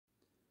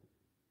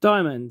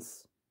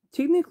Diamonds.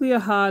 Technically a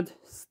hard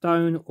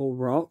stone or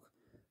rock,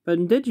 but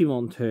in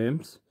Digimon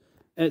terms,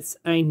 it's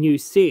a new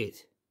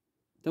set.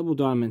 Double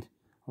diamond.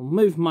 I'll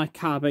move my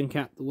carbink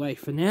out the way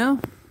for now.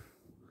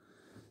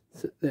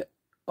 Set that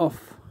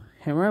off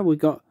camera. We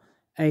got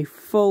a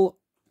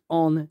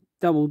full-on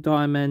double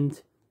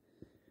diamond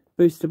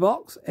booster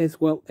box, as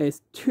well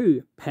as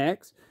 2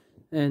 packs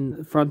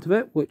in front of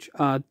it, which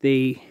are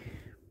the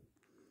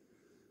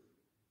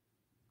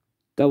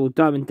double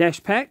diamond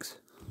dash packs.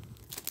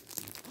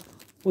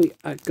 We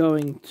are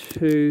going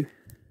to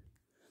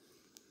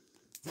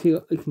see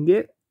what we can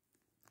get.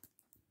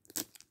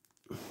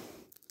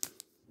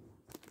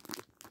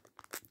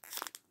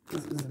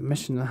 This is a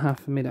mission and a half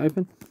for me to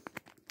open.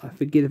 I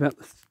forget about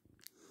this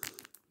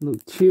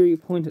little cherry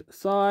point at the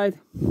side.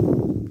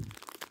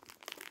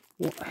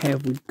 What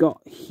have we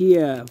got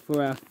here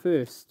for our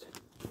first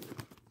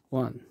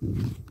one?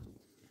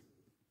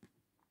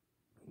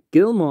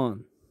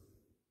 Gilmon.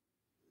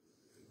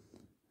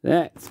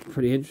 That's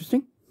pretty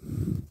interesting.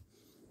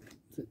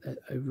 Set that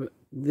over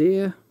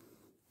there.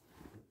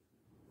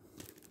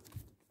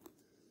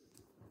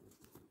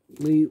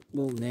 We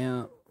will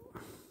now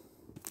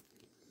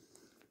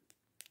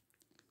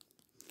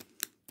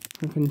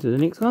look into the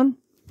next one.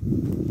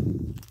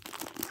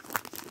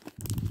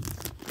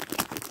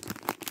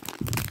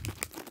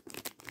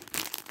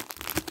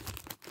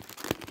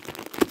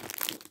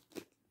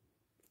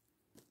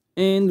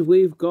 And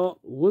we've got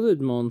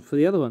Wizardmon for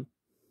the other one.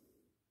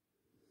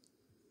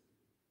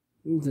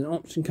 It's an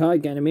option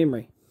card, gain a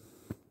memory.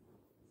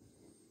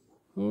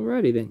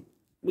 Alrighty then.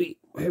 We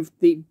have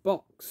the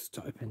box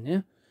to open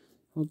now.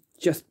 I'll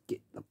just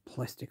get the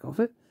plastic off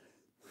it.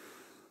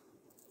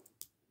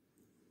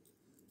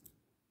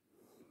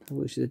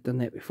 Probably should have done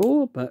that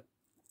before, but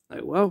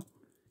oh well.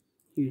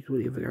 Use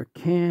whatever I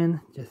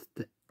can just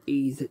to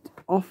ease it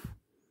off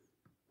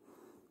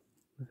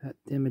without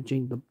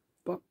damaging the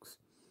box.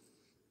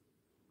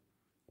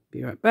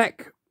 Be right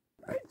back.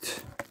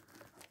 Right.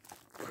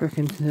 Crack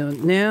into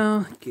it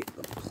now. Get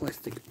the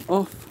plastic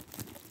off.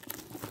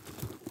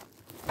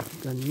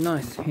 The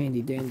nice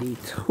handy dandy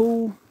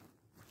tool.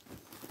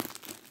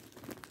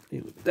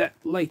 Deal with that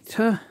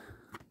later.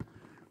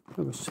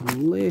 Probably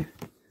some left.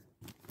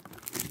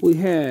 We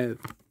have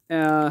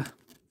our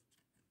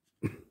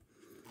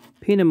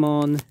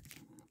Pinamon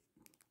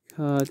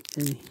card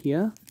in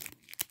here.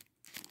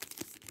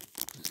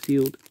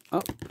 Sealed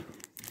up.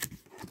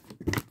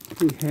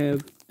 We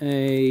have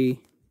a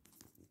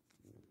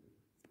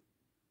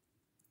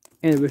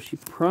anniversary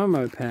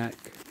promo pack.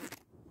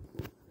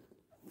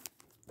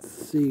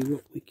 Let's see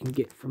what we can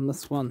get from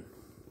this one.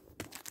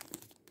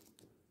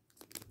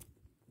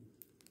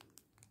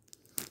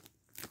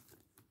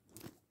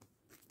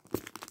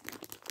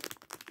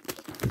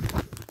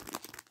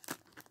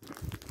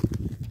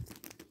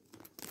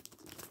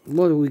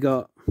 What do we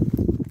got?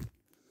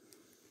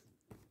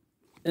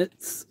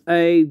 It's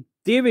a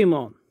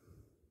Devimon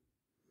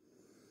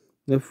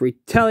with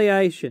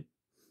retaliation.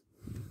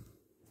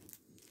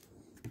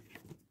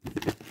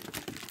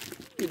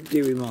 Good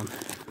Devimon.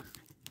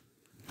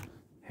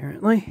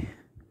 Apparently.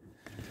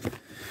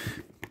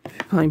 If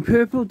you're playing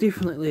purple,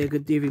 definitely a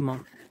good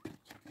Devimon.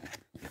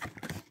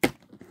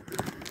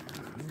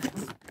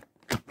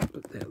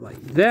 Put that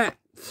like that.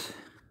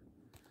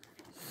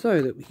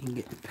 So that we can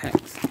get the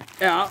packs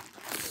out.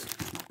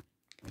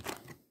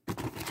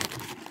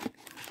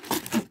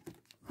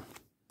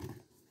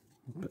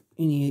 But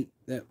any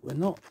that we're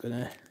not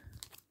gonna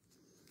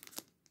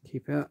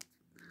keep out.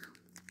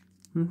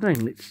 And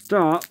then let's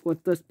start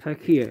with this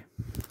pack here.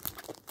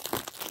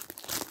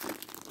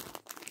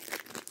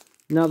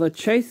 Now the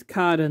chase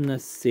card in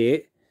this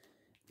set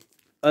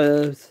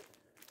is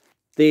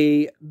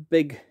the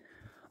big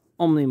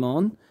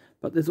Omnimon,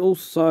 but there's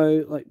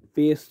also like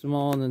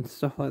Beastamon and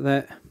stuff like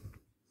that.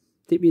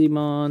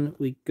 Deputymon,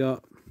 we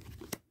got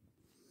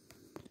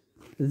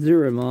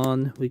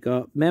Zeromon, we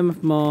got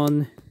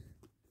Mammothmon,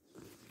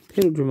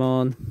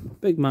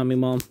 Peddledramon, Big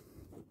Mummymon,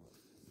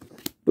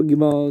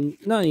 Boogiemon,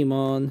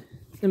 Nanimon,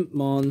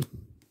 Impmon,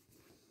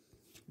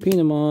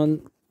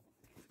 Pinamon,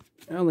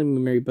 Only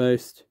Memory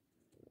Boost,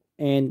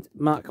 and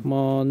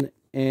Markmon,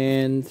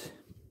 and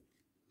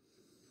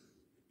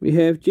we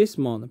have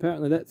Jessmon.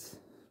 Apparently that's,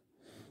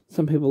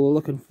 some people are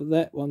looking for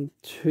that one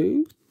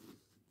too.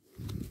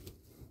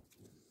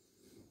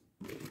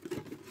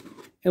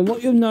 And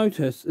what you'll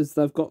notice is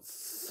they've got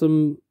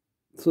some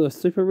sort of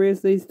super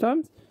rares these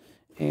times.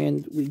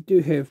 And we do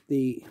have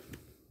the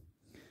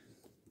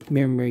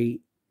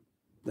memory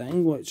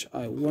thing, which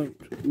I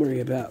won't worry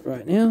about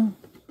right now.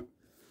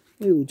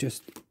 We'll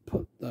just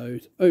put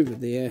those over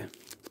there.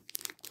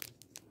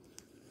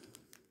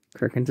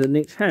 Crack into the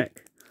next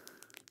hack.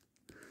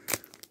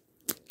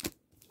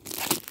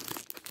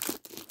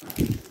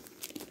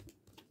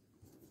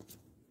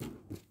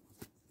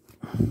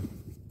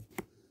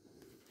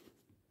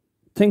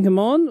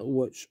 Tinkermon,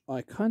 which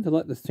I kind of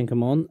like this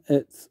Tinkermon.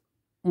 It's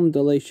on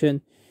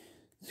deletion.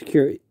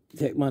 Security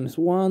attack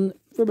 -1,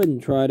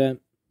 Forbidden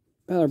Trident,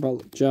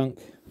 Parabolic Junk,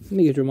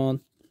 Megadramon.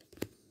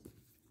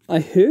 I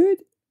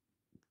heard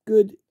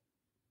good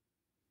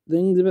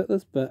things about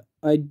this, but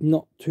I'm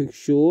not too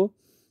sure.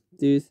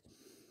 There's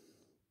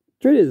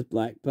treated as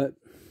black, but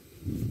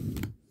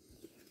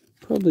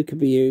probably could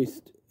be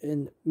used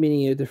in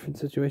many a different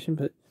situation,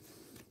 but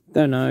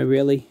don't know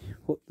really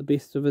what the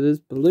best of it is.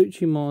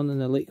 Bellucci-mon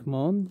and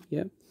Elec-mon,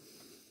 yeah.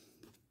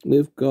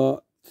 We've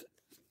got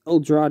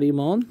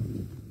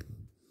Eldrazi-mon,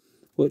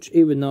 which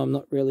even though I'm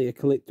not really a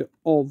collector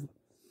of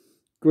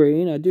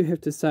green, I do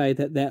have to say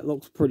that that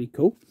looks pretty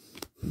cool.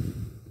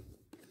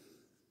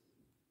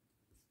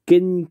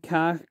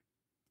 Ginkakumon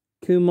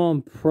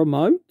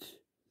Promote,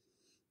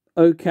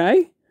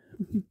 okay.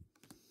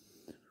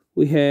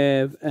 We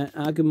have an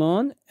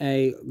Agumon,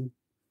 a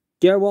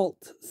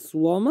Geralt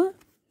Swammer,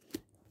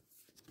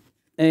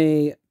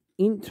 a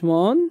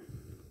Entmon,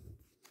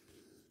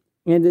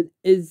 and an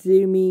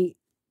Izumi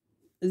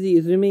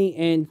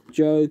and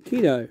Joe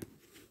Kido.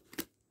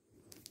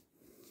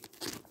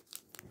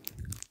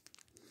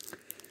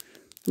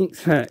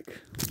 Next pack.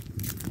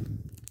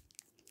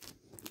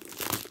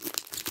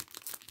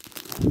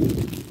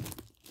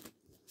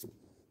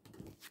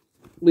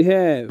 We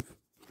have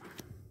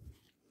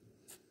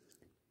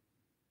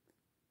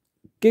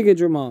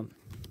Gigadramon,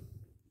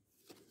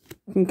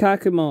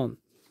 Kinkakumon,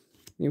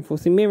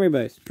 Reinforcing Memory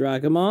Boost,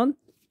 Dragomon,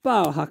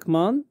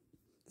 Biohackmon,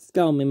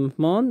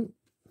 Skullmemon,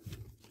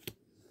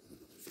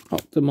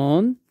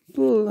 Octomon,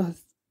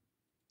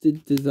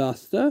 Blasted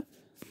Disaster,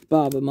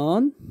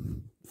 Barbamon,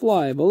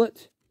 Fly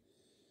Bullet.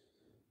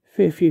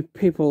 Fair few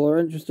people are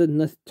interested in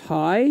this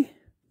tie.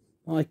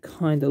 I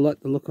kinda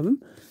like the look of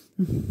him.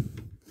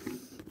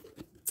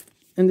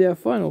 And our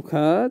final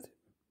card,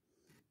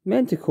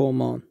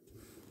 Manticoremon.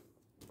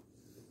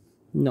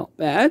 Not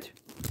bad.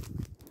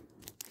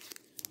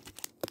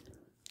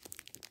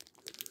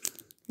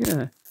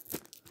 Yeah.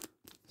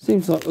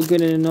 Seems like we're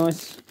getting a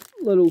nice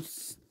little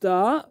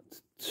start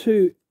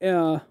to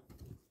our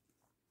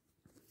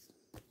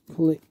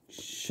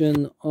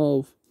collection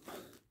of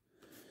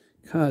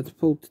cards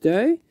pulled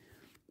today.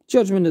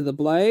 Judgment of the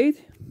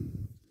Blade,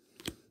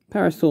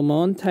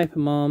 Parasaurmon,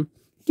 Tapermon,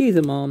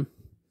 Gizamon,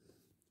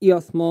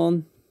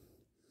 Eosmon.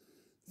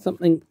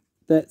 Something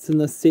that's in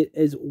this set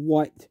is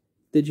white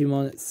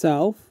Digimon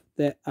itself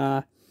that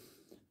are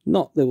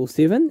not level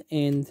 7,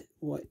 and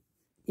what,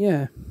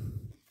 yeah,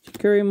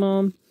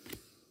 Chikurimon,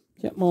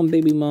 Japmon,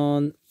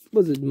 Babymon,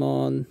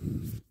 Wizardmon,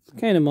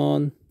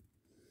 Kanamon,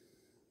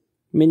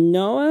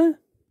 Minoa,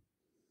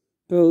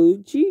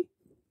 Bellucci,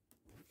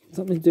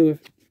 something to do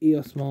with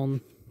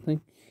Eosmon thing,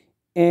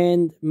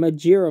 and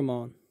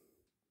Majiramon.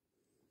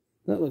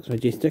 That looks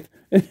majestic.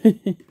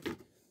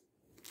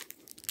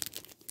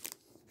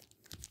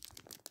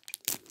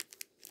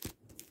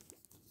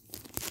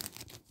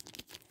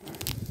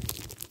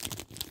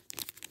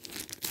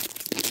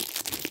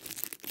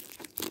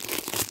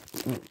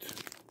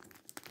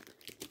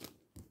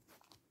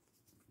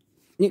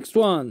 Next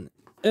one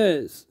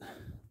is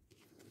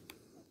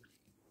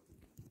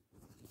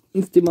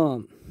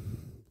Instimon,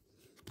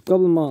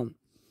 Goblinmon,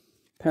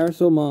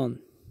 Parasaurmon,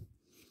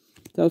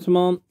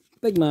 Deltamon,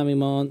 Big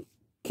Mamimon,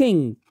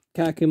 King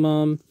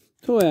Kakumon,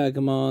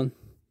 Toyagumon,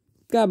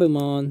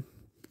 Gabumon,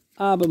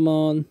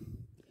 Arbamon.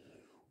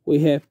 We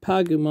have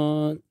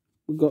Pagumon.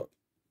 We've got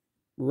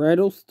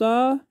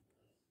Rattlestar,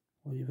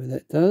 whatever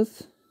that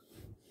does.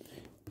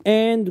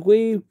 And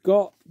we've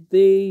got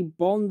the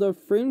Bond of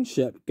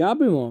Friendship,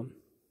 Gabumon.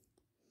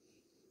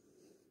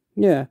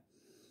 Yeah.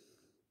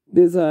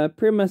 There's a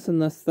premise in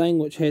this thing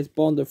which has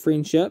Bond of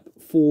Friendship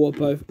for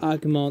both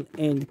Agumon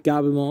and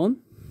Gabumon.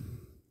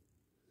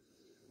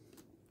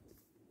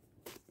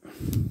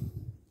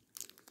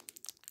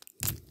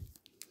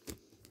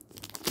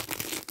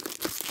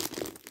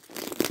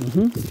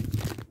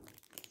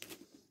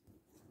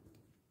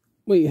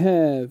 We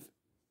have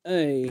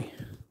a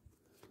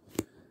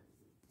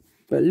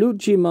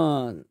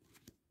Bellucci-mon,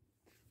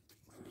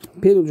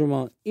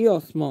 Pedaldramon,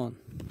 Eosmon.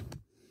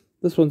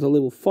 This one's a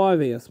level 5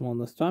 Eosmon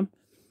this time.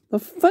 The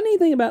funny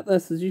thing about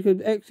this is you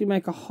could actually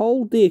make a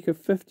whole deck of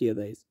 50 of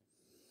these,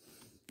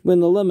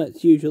 when the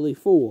limit's usually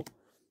 4.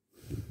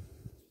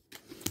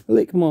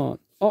 Elecmon,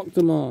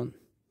 Octomon,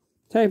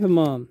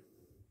 Tapermon,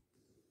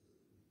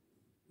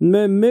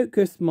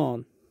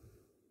 Murmucusmon.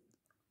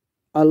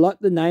 I like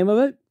the name of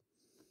it.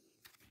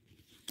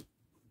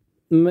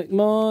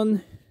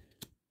 Mimicmon,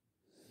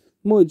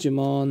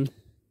 Mojimon,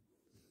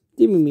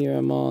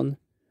 Demimiramon.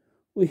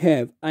 We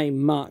have a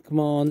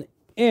Markmon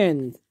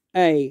and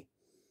a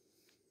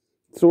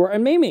Sora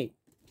and Mimi.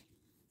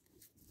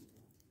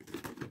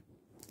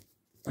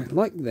 I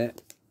like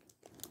that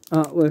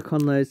artwork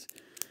on those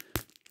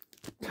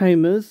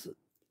tamers.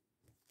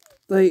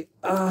 They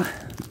are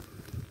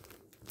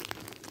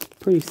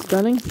pretty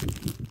stunning.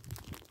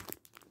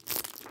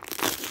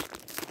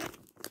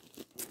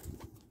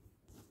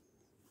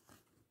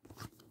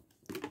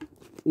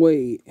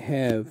 We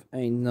have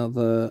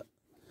another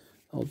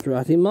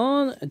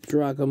Eldrazi-mon, a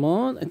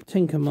Dragomon, a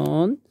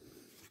Tinkermon,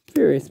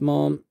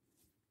 Furiousmon,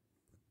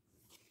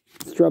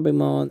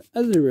 Strubimon,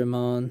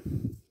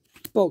 Azurimon,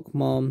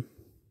 Bulkmon,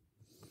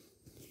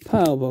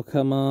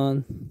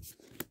 Palbokamon,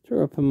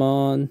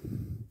 Turapamon,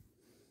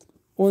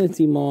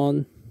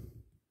 Ornithimon,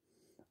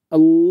 a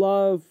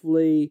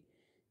lovely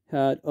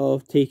card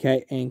of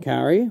TK and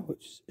Kari,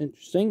 which is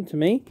interesting to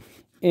me,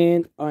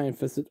 and Iron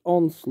Fisted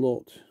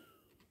Onslaught,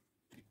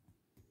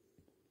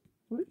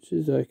 which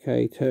is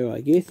okay too, I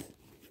guess.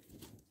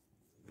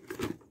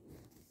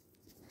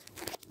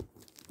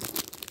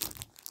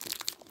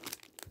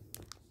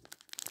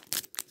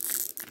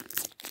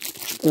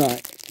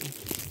 Right.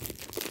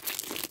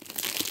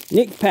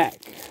 Next pack.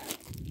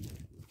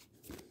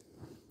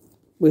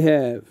 We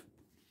have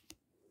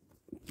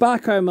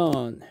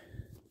Bakomon,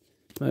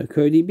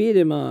 Mokodi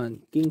Bedamon,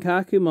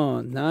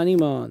 Ginkakumon,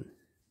 Nanimon,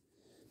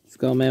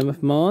 Skull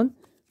Mammothmon,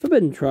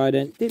 Forbidden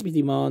Trident,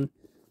 Deputymon,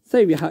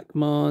 Savior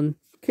Huckmon,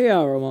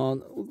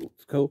 Kiaramon,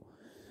 looks cool.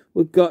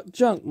 We've got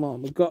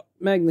Junkmon, we've got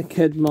Magna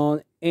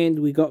Kidmon, and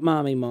we got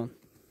Mamimon.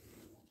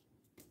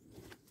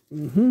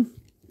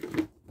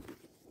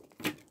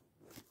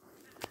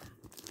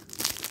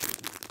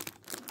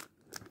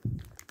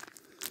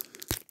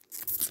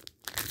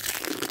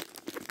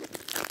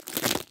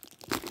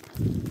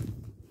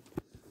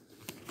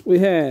 We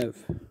have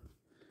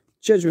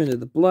Judgment of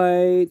the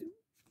Blade,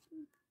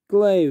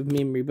 Glaive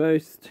Memory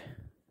Boost,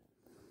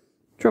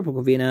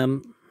 Tropical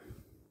Venom,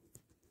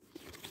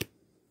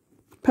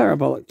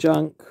 Parabolic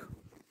Junk,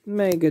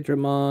 Mega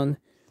Dramon,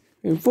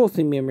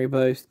 Reinforcing Memory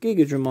Boost,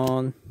 Giga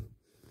Dramon,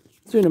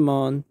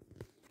 Tsunamon,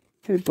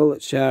 Heavy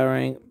Bullet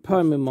Showering,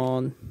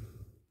 Pomemon,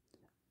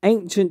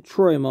 Ancient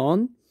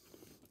Troymon,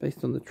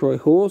 based on the Troy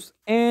horse,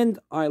 and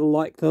I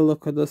like the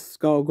look of the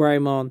Skull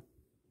Greymon.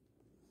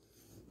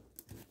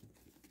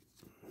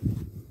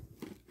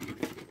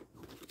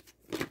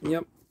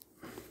 Yep.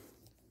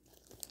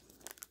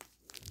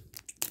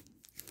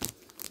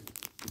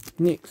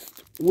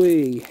 Next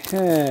we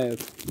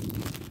have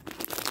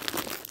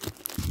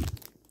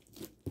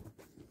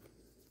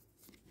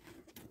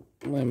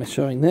why am I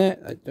showing that?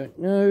 I don't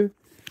know.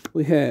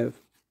 We have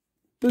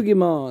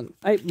Boogeyman,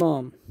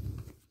 Apemon,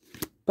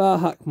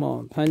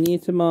 Barhuckmon,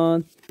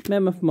 Panytamon,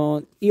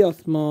 Mammothmon,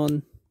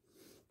 Eosmon,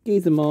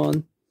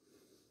 Gizamon,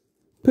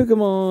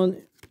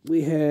 Pokemon.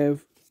 We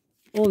have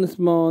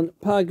Ornismon,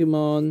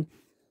 Pagumon,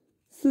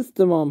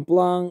 Systemon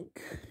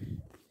Blanc,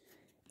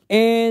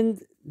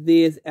 and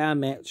there's our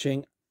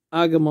matching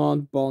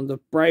Agumon Bond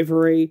of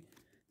Bravery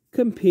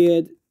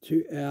compared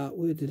to our,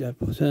 where did I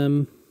put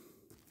him?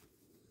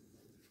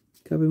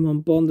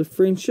 Agumon Bond of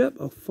Friendship.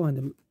 I'll find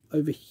him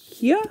over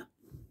here.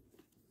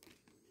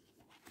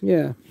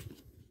 Yeah.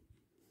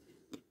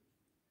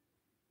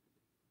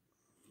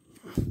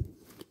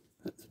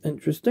 That's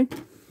interesting.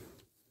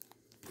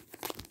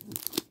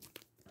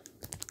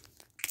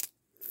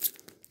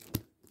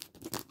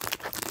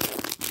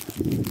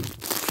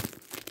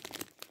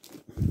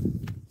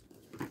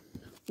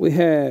 We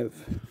have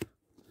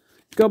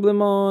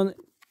Goblimon,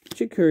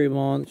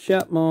 Chikurumon,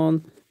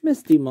 Shoutmon,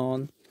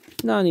 Mistymon,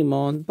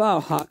 Nanimon,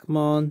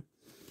 Balhackmon,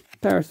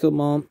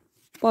 Parasolmon,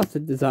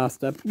 Blasted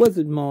Disaster,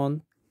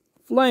 Wizardmon,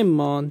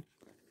 Flamemon,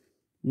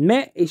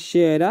 Matt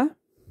Ishida,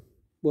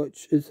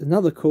 which is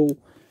another cool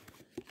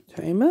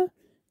tamer,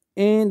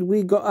 and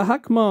we got a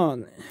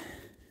Huckmon.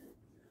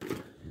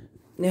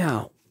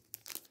 Now,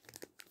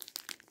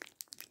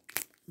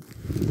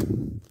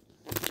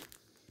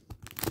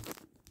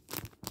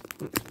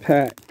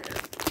 pack.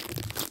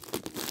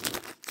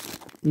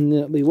 And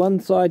that'll be one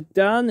side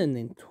done, and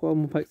then 12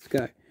 more packs to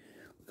go.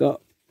 We've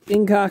got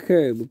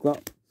Inkaku, we've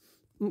got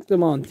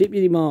Muktamon,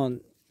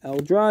 Deputymon,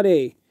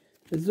 Eldradi,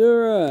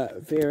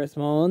 Azura,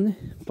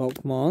 Ferrismon,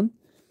 Bulkmon,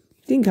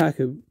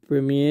 Ginkaku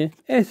Premier,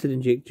 Acid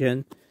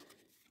Injection,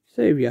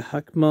 Savior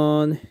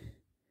Huckmon,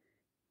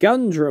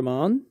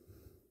 Gundramon,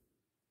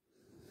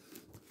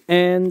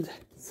 and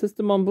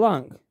Systemon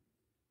Blanc,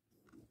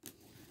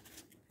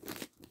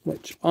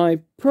 which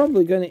I'm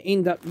probably going to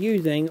end up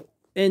using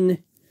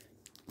in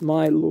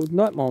my Lord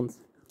Nightmons,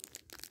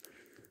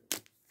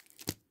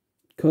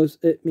 because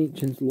it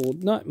mentions Lord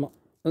Nightmon,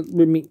 it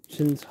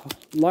mentions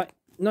like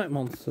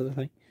Nightmons sort of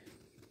thing.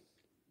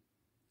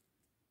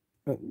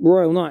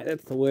 Royal Knight,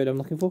 that's the word I'm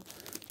looking for.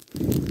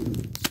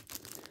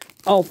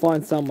 I'll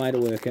find some way to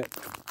work it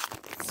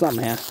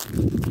somehow.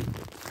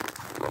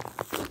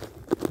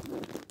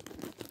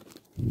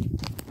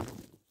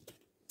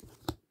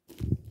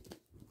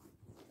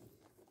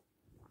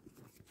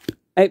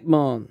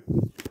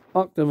 Apemon,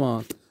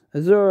 Octomon,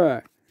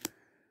 Azura.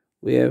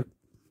 We have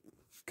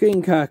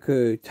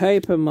Kinkaku,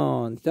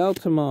 Tapermon,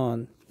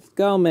 Deltamon,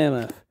 Skull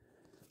Mammoth,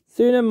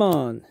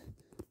 Tsunamon,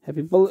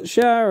 Happy Bullet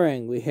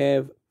Showering. We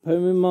have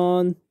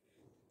Pomemon,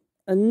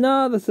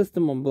 another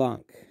Systemon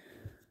Blanc.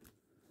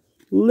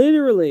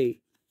 Literally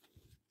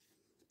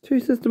 2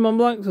 Systemon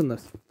Blancs on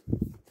this.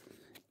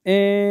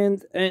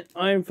 And an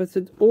Iron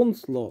Fisted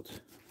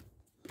Onslaught.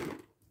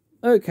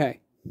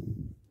 Okay.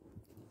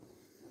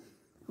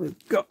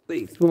 We've got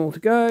these more to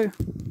go.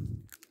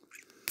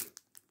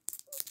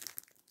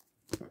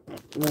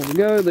 More to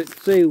go.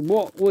 Let's see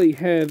what we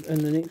have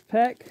in the next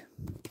pack.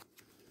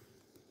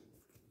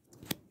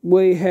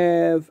 We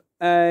have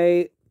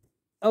a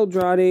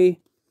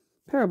Eldradi,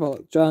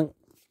 Parabolic Junk,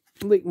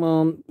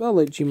 Lickmon,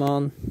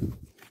 Baluchimon,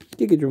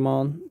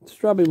 Gigadramon,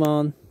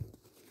 Strabimon,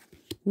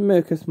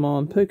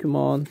 Mercusmon,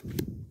 Pokemon,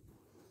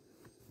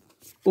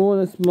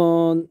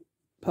 Ornithmon,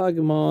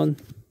 Pagamon,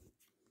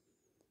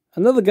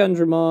 another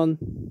Gundramon.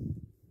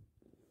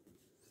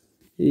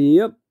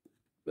 Yep,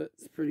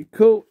 that's pretty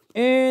cool.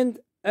 And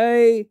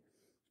a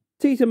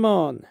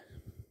Titamon.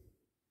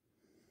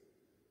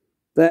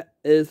 That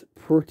is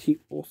pretty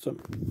awesome.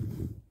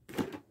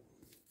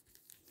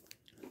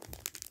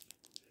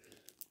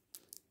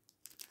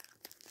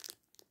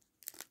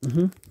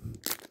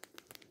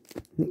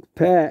 Next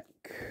pack.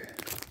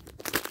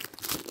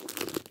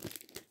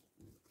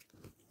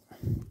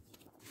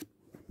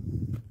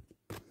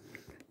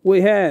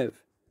 We have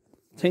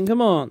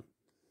Tinkermon,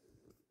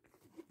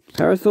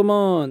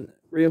 Parasolmon,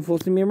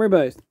 Reinforcing Memory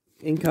Boost,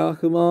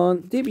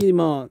 Inkakumon,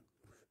 Deputymon,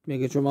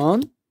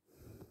 Megatramon,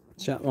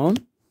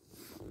 Shatmon,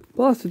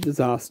 Blasted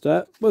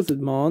Disaster,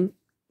 Wizardmon,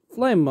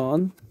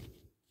 Flamemon,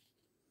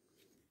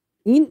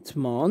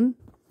 Entmon,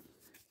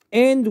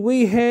 and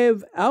we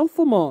have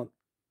Alphamon.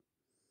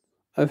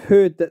 I've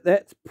heard that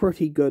that's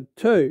pretty good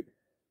too.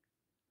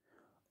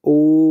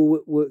 Oh,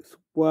 it works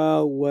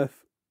well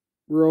with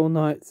Royal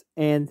Knights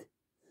and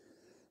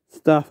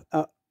stuff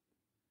up.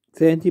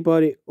 It's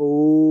antibody.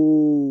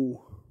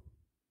 Oh.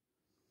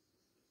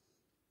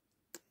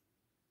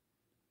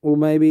 Or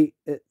maybe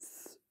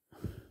it's...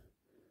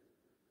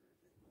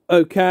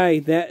 Okay,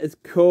 that is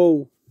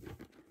cool.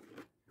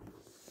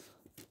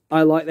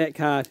 I like that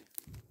card.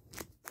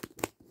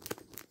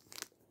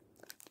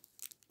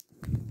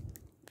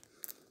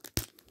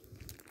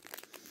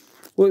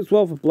 Works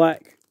well for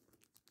black.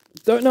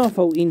 Don't know if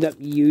I'll end up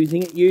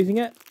using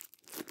it.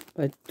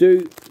 But I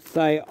do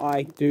say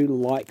I do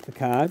like the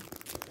card.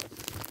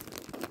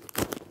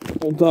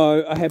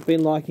 Although I have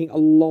been liking a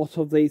lot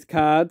of these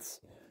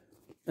cards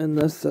in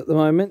this at the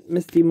moment.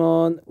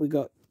 Mistymon, we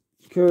got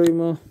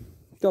Kurimon,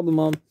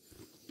 Goblimon,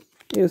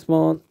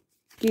 Eosmon,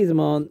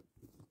 Gizamon,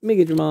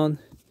 Megadramon,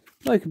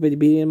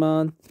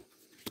 Mokabidibidimon,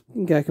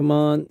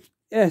 Kinkakumon,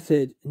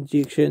 Acid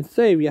Injection,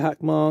 Savior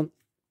Huckmon,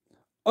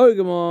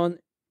 Ogremon,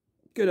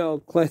 good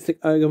old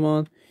classic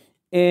Ogremon,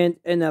 and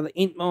another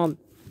Entmon.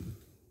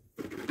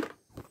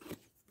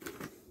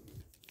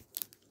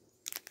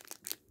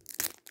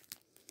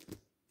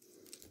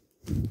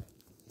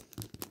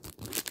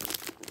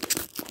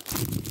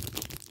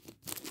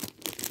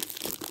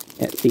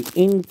 At the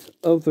end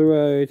of the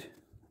road,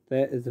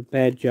 that is a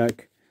bad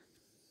joke.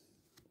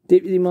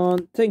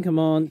 Deputymon,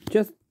 Tinkermon,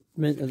 just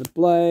Mint of the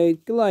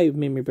Blade, Glaive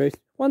Memory Boost.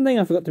 One thing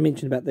I forgot to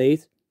mention about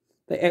these,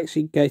 they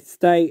actually go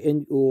stay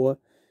in your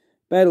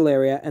battle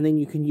area, and then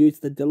you can use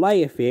the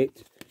delay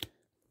effect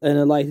in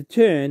a later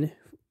turn,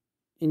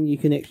 and you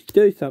can actually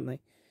do something.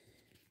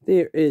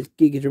 There is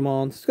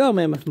Gigadramon, Skull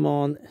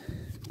Mammothmon,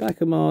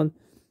 Bakumon,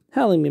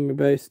 Howling Memory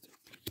Boost,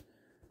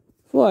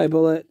 Fly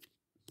Bullet,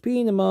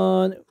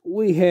 Penamon,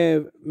 we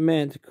have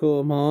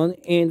Manticoremon,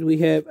 and we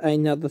have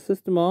another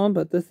Systemon,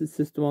 but this is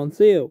Systemon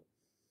Seal.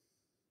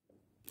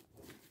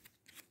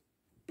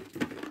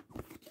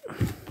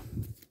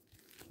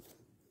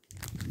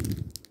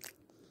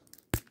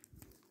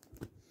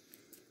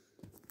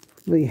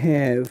 We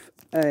have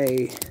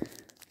a...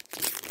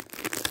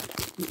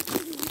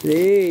 Let's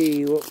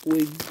see what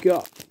we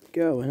got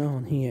going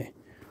on here.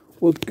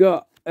 We've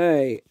got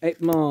a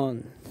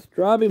Apemon,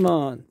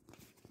 Strabimon,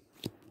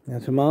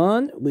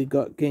 Natamon, we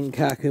got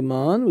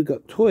Genkakumon, we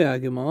got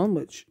Toyagumon,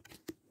 which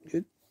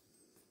good.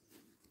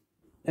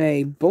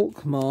 A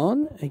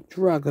Bulkmon, a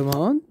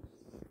Dragomon,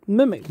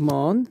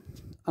 Mimicmon,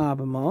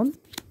 Arbamon,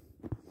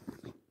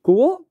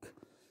 Gwok,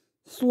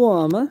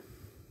 Swarmer,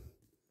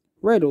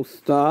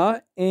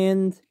 Rattlestar,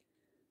 and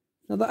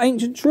another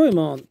Ancient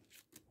Trumon.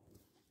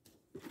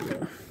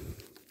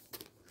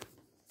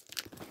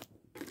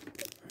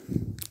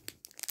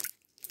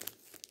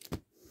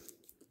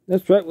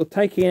 That's right, we're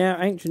taking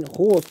our ancient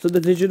horse to the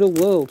digital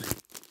world.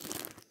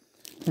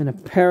 And a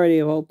parody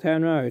of Old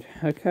Town Road.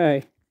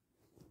 Okay.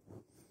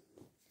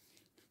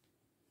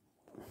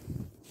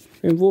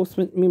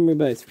 Reinforcement Memory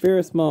Base.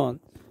 Ferrismon.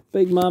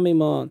 Big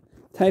Mummymon.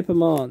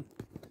 Tapermon.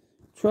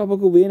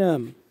 Tropical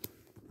Venom.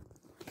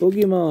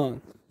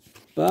 Boogymon.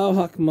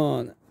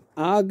 Bauhuckmon.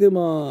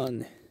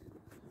 Agumon.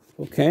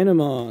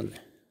 Volcanomon.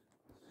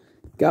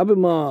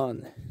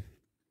 Gabumon.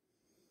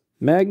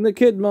 Magna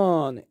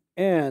Kidmon.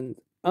 And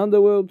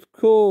Underworld's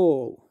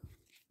Call.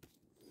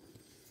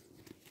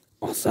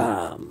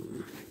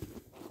 Awesome.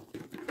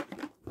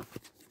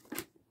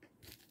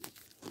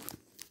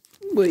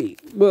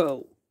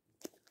 Well,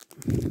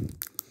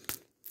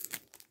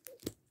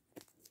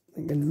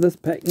 into this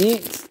pack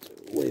next.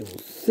 We will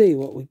see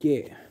what we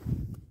get.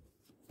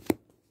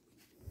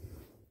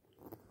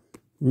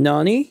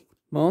 Nani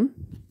Mon.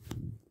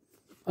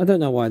 I don't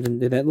know why I didn't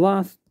do that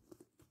last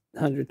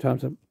 100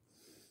 times.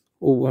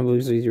 One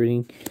was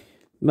reading.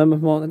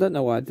 Mammothmon, I don't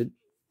know why I didn't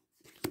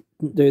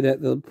do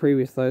that the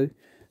previous though.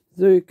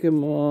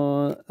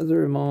 Zukamon,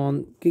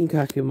 Azurumon,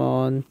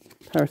 Ginkakumon,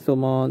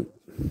 Parasolmon,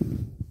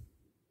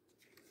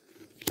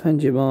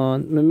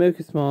 Panjimon,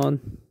 Mamukusmon,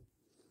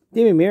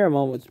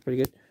 Demiramon, which is pretty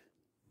good.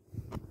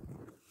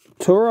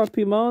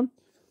 Torapimon.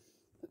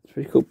 That's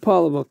pretty cool.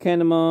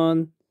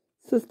 Polyvolcanomon.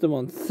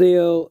 Systemon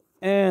Seal.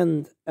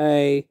 And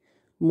a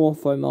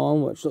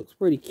Morphomon, which looks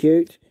pretty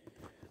cute.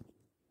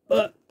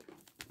 But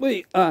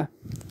we are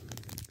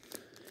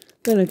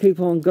going to keep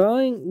on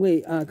going.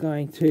 We are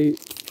going to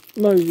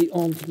mosey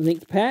on to the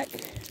next pack.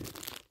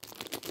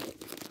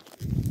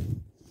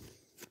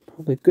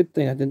 Probably a good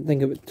thing I didn't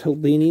think of it till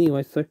then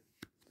anyway, so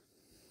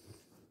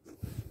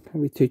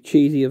probably too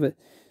cheesy of it.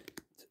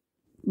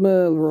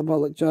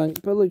 Merlobolic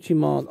Junk,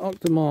 Belluchimon,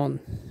 Octomon,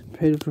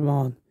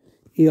 Pedramon,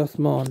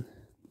 Eosmon,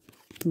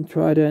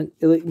 Trident,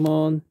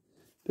 Elecmon,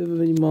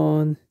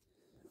 Bibimon,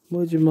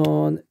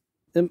 Mojimon,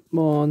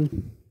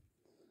 Impmon,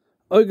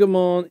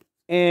 Ogremon,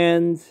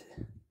 and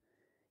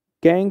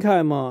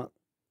Gankumon.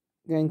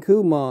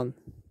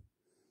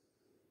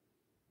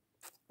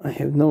 I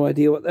have no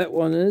idea what that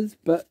one is,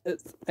 but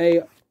it's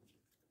a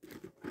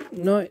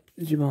Night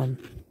Digimon.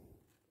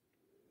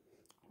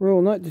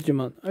 Royal Night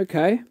Digimon.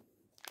 Okay.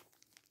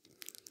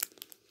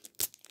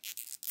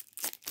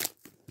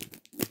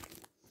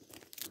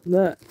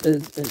 That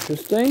is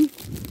interesting.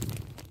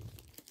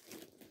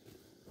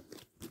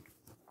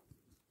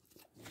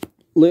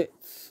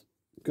 Let's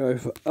go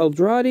for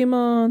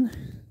Eldradimon,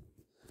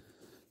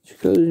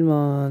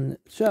 Chikojimon,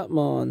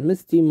 Sharpmon,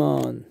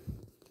 Mistymon,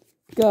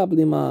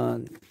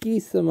 Goblimon,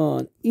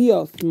 Gisamon,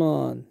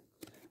 Eosmon,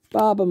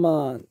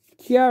 Barbamon,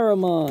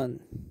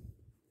 Kiaramon,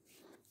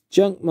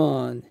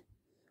 Junkmon,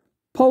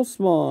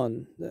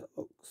 Pulsemon, that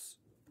looks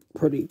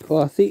pretty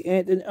classy,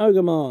 and an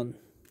Ogremon.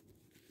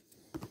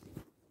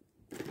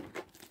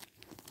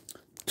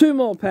 2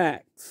 more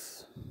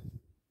packs.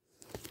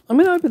 I'm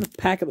going to open the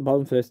pack at the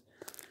bottom first.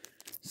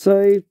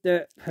 So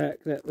that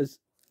pack that was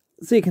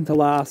second to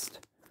last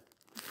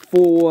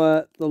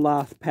for the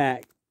last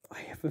pack. I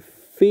have a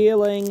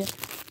feeling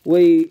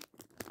we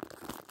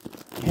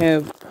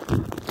have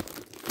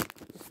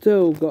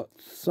still got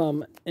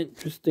some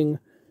interesting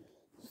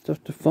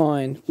stuff to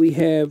find. We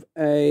have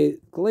a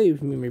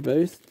Glaive Memory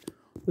Boost.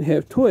 We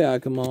have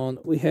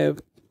Toyagumon. We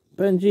have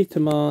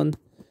Banjitamon,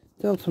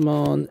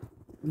 Deltamon,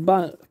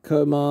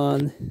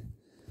 Bankomon,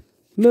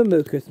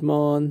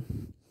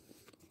 Mumukusmon,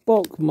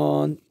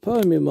 Bulkmon,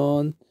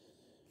 Pomimon,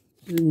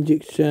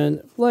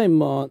 Injection,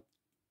 Flamemon,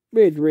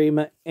 Red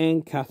Reamer,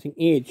 and Cutting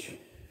Edge.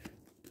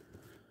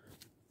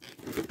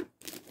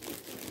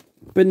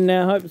 But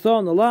now hope it's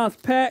on the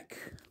last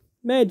pack.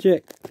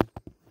 Magic.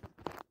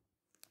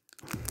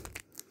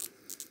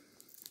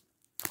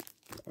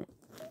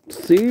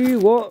 See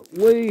what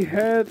we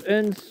have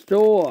in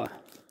store.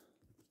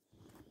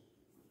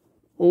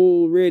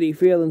 Already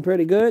feeling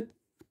pretty good.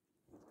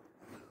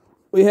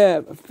 We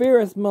have a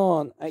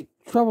Ferrismon, a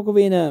Tropical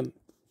Venom,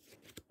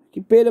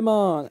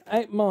 Kibetamon,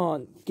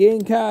 Apemon,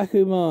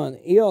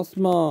 Genkakumon,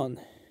 Eosmon,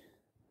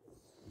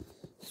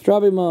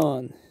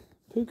 Strabimon,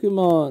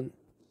 Pukumon,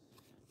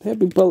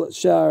 Happy Bullet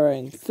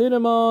Showering,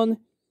 Cinnamon,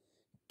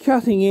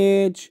 Cutting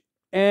Edge,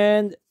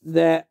 and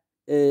that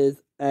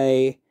is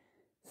a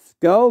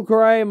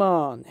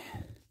Skullgreymon.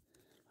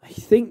 I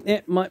think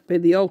that might be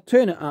the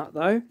alternate art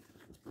though.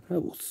 I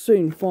will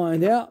soon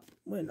find out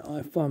when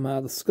I find my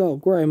other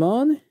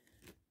Skullgreymon.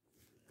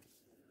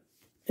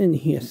 In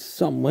here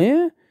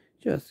somewhere.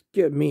 Just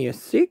give me a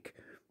sec.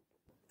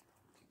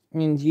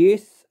 And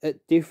yes,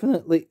 it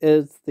definitely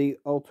is the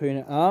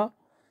alternate art.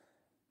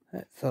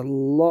 That's a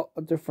lot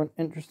of different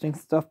interesting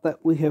stuff that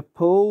we have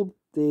pulled.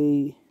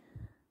 The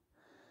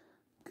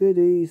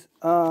goodies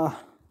are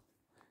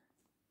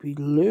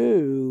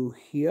below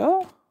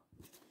here,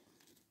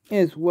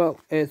 as well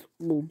as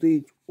all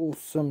these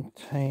awesome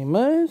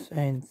tamers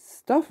and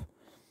stuff.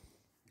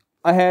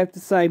 I have to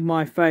say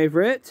my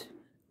favourite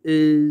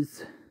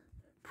is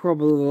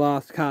probably the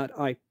last card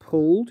I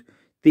pulled,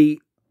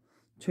 the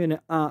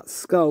alternate art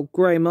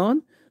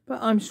Skullgreymon, but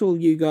I'm sure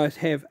you guys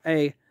have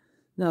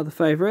another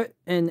favourite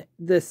in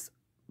this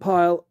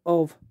pile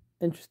of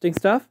interesting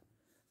stuff.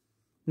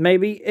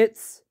 Maybe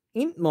it's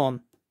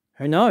Entmon,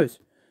 who knows?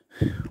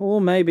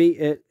 Or maybe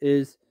it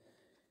is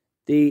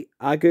the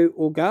Agu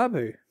or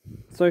Gabu.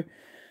 So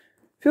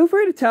feel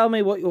free to tell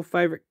me what your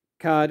favourite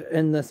card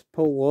in this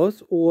pull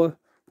was, or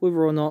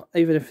whether or not,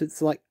 even if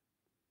it's like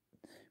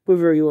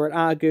whether you're an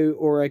Agu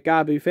or a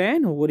Gabu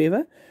fan or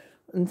whatever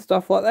and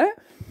stuff like that.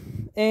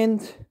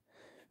 And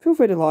feel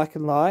free to like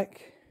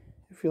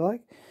if you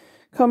like,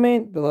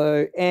 comment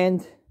below,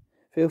 and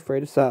feel free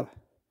to sub.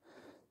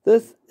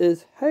 This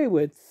is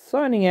Hayward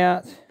signing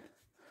out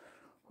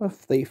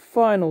with the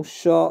final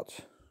shot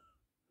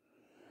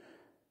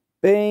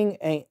being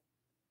an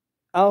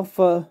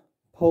alpha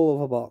pull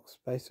of a box,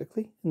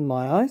 basically, in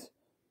my eyes.